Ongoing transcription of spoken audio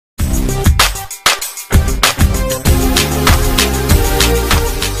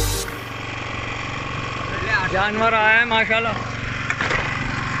जानवर आया है माशाल्लाह।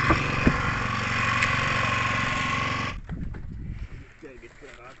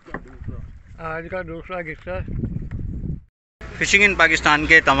 आज का दूसरा किस्सा। फिशिंग इन पाकिस्तान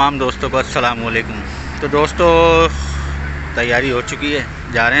के तमाम दोस्तों को अस्सलाम वालेकुम। तो दोस्तों तैयारी हो चुकी है,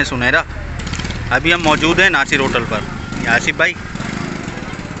 जा रहे हैं सुनहरा। अभी हम मौजूद हैं नासिर होटल पर। आसिफ भाई,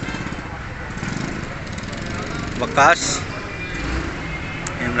 वक्कास,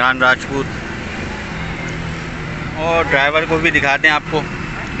 इमरान राजपूत और ड्राइवर को भी दिखाते हैं आपको।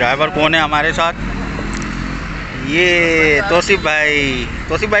 ड्राइवर कौन है हमारे साथ? ये तौसीफ भाई।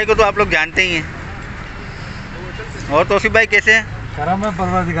 तौसीफ भाई को तो आप लोग जानते ही हैं। और तौसीफ भाई कैसे हैं? करम है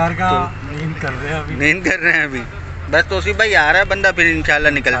परवरदिगार का। नींद कर रहे हैं अभी। बस तौसीफ भाई आ रहा है बंदा, फिर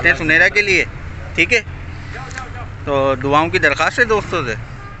इंशाल्लाह निकलते हैं सुनहरा के लिए। ठीक है, तो दुआओं की दरख्वास्त है दोस्तों से।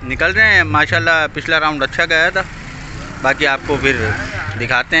 निकल रहे हैं माशाल्लाह। पिछला राउंड अच्छा गया था, बाकी आपको फिर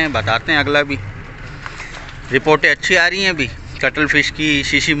दिखाते हैं, बताते हैं अगला भी। रिपोर्टें अच्छी आ रही हैं अभी, कटल फिश की,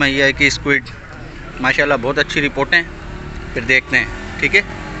 शीशी मैया की, स्क्विड, माशाल्लाह बहुत अच्छी रिपोर्टें। फिर देखते हैं, ठीक है।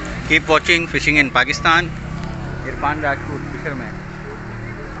 Keep watching fishing in Pakistan. Irfan Rajput, fisherman.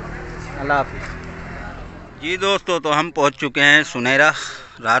 अल्लाह हाफ़िज़। जी दोस्तों, तो हम पहुंच चुके हैं सुनहरा।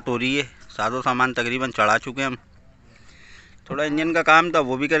 रात हो रही है, सादो सामान तकरीबन चढ़ा चुके हैं हम। थोड़ा इंजन का काम था,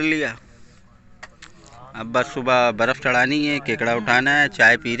 वो भी कर लिया। अब बस सुबह बर्फ़ चढ़ानी है, केकड़ा उठाना है,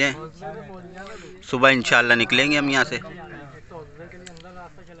 चाय पी रहे हैं। सुबह इंशाल्लाह निकलेंगे हम यहाँ से।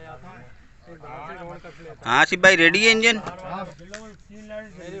 हाँ आसिफ भाई, रेडी है इंजन?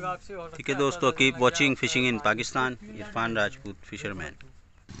 ठीक है दोस्तों, keep watching fishing in Pakistan. Irfan Rajput, fisherman.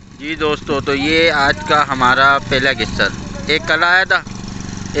 जी दोस्तों, तो ये आज का हमारा पहला किस्सा। एक कल आया था,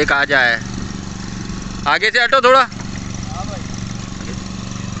 एक आज आया है। आगे से हटो थोड़ा।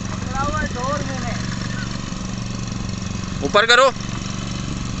 ऊपर करो,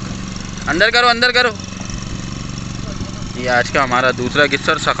 अंदर करो, अंदर करो। ये आज का हमारा दूसरा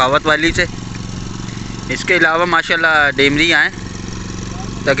किस्सा सखावत वाली से। इसके अलावा माशाल्लाह डेमरियाँ हैं,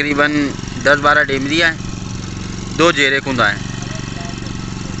 तकरीबन 10-12 डेमरियाँ हैं, 2 जेरे खुंदा हैं।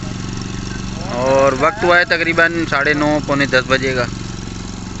 और वक्त हुआ है तकरीबन 9:30 पौने 10 बजे का।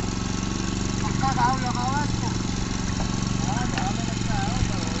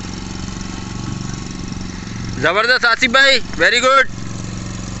 ज़बरदस्त आसिफ भाई, वेरी गुड।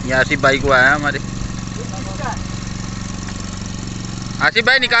 ये आसिफ भाई को आया हमारे। आसिफ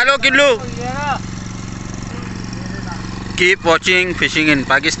भाई निकालो किल्लू। Keep watching fishing in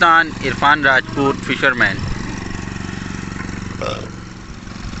Pakistan. Irfan Rajput, fisherman.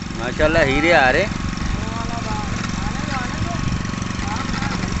 माशाल्लाह हीरे आ रहे।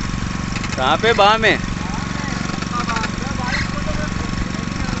 कहाँ पे? बाह में,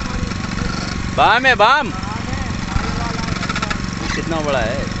 बाह में, बाम। कितना बड़ा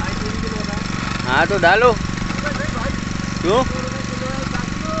है? हाँ तो डालो। क्यों?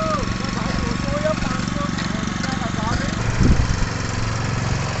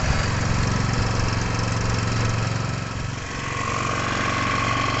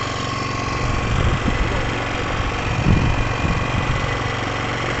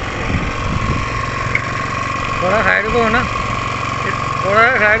 थोड़ा साइड को होना, थोड़ा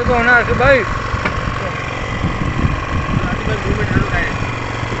साइड को होना आसिफ भाई।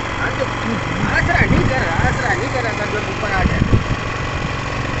 ऊपर आ जाए।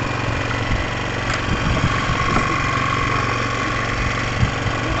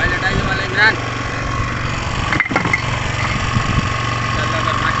 मोबाइल हटाइए वाला इमरान।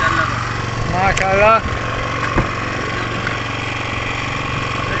 माशाल्लाह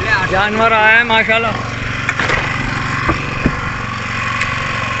जानवर आया है माशाल्लाह।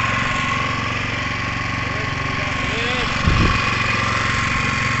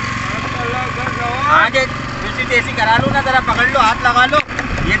 आगे दूसरी देसी करा लो ना, जरा पकड़ लो, हाथ लगा लो।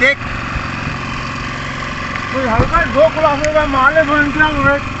 ये देख, हल्का 2 क्लासों का माल है।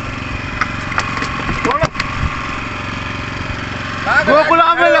 दो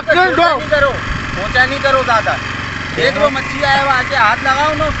गुलाब में लगते हैं, दो करो, पहुँचा नहीं करो ज़्यादा। देख लो मच्छी आया हुआ, आके हाथ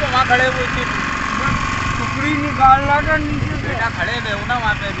लगाओ ना उसको। वहाँ खड़े हुए टुकड़ी निकालना था नीचे से। बेटा खड़े हुए हो ना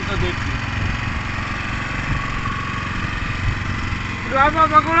वहाँ पे, अभी तो देखिए।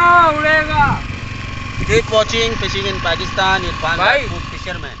 पकड़ो, उड़ेगा। Keep watching fishing in Pakistan. Irfan भाई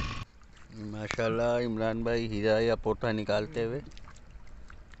फिशरमैन। माशाल्लाह इमरान भाई हीरा या पोता निकालते हुए।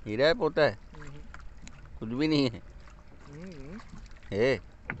 हीरा है पोता है? कुछ भी नहीं है।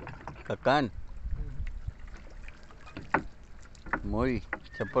 कक्कान, मोई,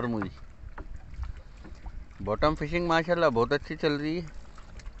 छप्पर मुई। बॉटम फिशिंग माशाल्लाह बहुत अच्छी चल रही है।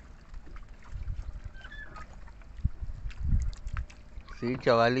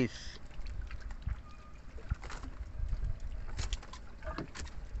 C44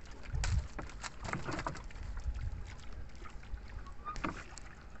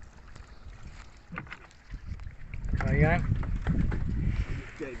 भाईजान।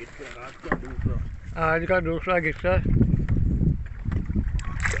 आज का दूसरा गिस्सा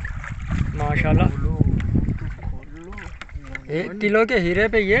माशाल्लाह। एक किलो के हीरे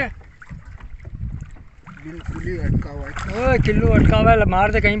पे ये बिल्कुल ही अटका हुआ है। ओ किलो अटका हुआ है,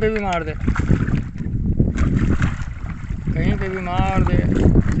 मार दे, कहीं पे भी मार दे, कहीं पे भी मार दे।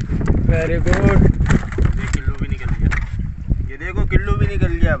 Very good. किलो भी निकल गया, ये देखो किलो भी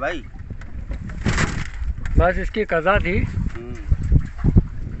निकल गया भाई। बस इसकी कज़ा थी।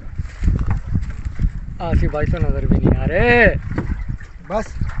 आसिफ भाई तो नजर भी नहीं आ रहे। बस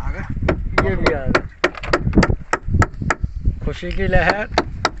आ गए, ये भी आ गए। खुशी की लहर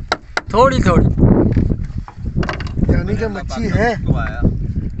थोड़ी थोड़ी, यानी कि मच्छी है,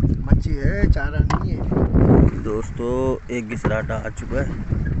 मच्छी है, चारा नहीं है। दोस्तों एक गिसराटा आ चुका है,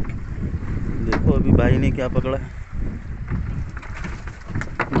 देखो अभी भाई ने क्या पकड़ा है।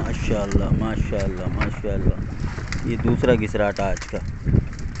 माशाल्लाह माशाल्लाह माशाल्लाह, ये दूसरा गिसराटा आज का।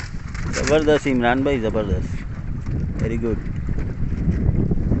 ज़बरदस्त इमरान भाई, ज़बरदस्त, वेरी गुड।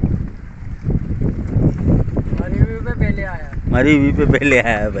 मरी हुई पे पहले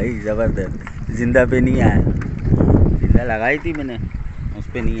आया भाई, ज़बरदस्त। जिंदा पे नहीं आया, जिंदा लगाई थी मैंने, उस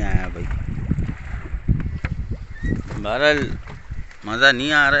पे नहीं आया भाई। बहरहाल मज़ा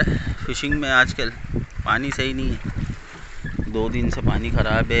नहीं आ रहा है फिशिंग में आजकल, पानी सही नहीं है, 2 दिन से पानी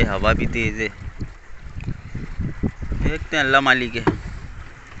ख़राब है, हवा भी तेज़ है। देखते हैं, अल्लाह मालिक है।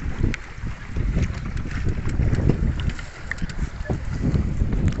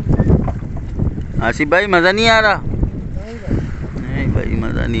 आसिफ भाई मज़ा नहीं आ रहा? नहीं भाई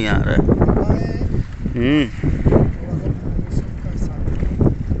मज़ा नहीं आ रहा है।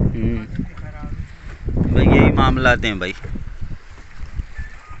 भाई यही मामलात हैं भाई,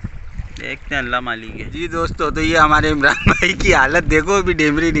 देखते हैं, अल्लाह मालिक है। जी दोस्तों, तो ये हमारे इमरान भाई की हालत देखो, अभी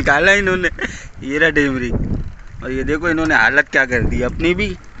डेमरी निकाला इन्होंने, ये रहा डेमरी, और ये देखो इन्होंने हालत क्या कर दी अपनी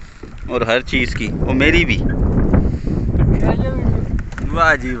भी और हर चीज़ की, और मेरी भी।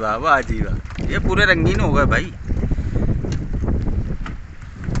 वाह जी वाह, वाह जी वाह, ये पूरे रंगीन हो गए भाई।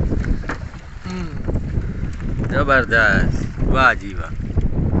 जबरदस्त, वाह जी वाह,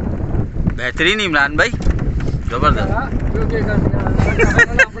 बेहतरीन इमरान भाई, जबरदस्त।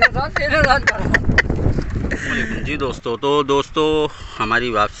 जी दोस्तों, तो दोस्तों हमारी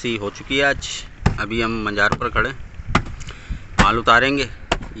वापसी हो चुकी है आज। अभी हम मंजार पर खड़े, माल उतारेंगे।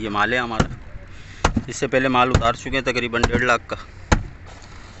 ये माल है हमारा, इससे पहले माल उतार चुके हैं तकरीबन 1.5 लाख का,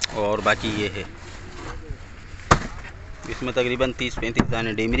 और बाकी ये है, इसमें तकरीबन 30-35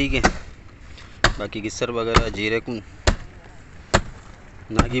 दाने डेमरी के, बाकी गिस्सर वगैरह जीरे को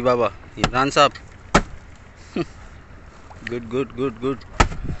नागी बाबा इमरान साहब। Good good good good.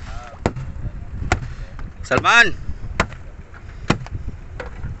 Salman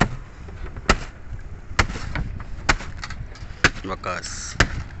Waqas,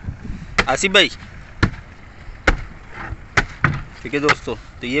 Asif भाई, ठीक है दोस्तों।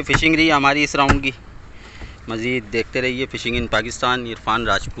 तो ये फ़िशिंग रही हमारी इस राउंड की। मज़ीद देखते रहिए फ़िशिंग इन पाकिस्तान, इरफान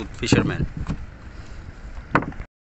राजपूत फिशरमैन।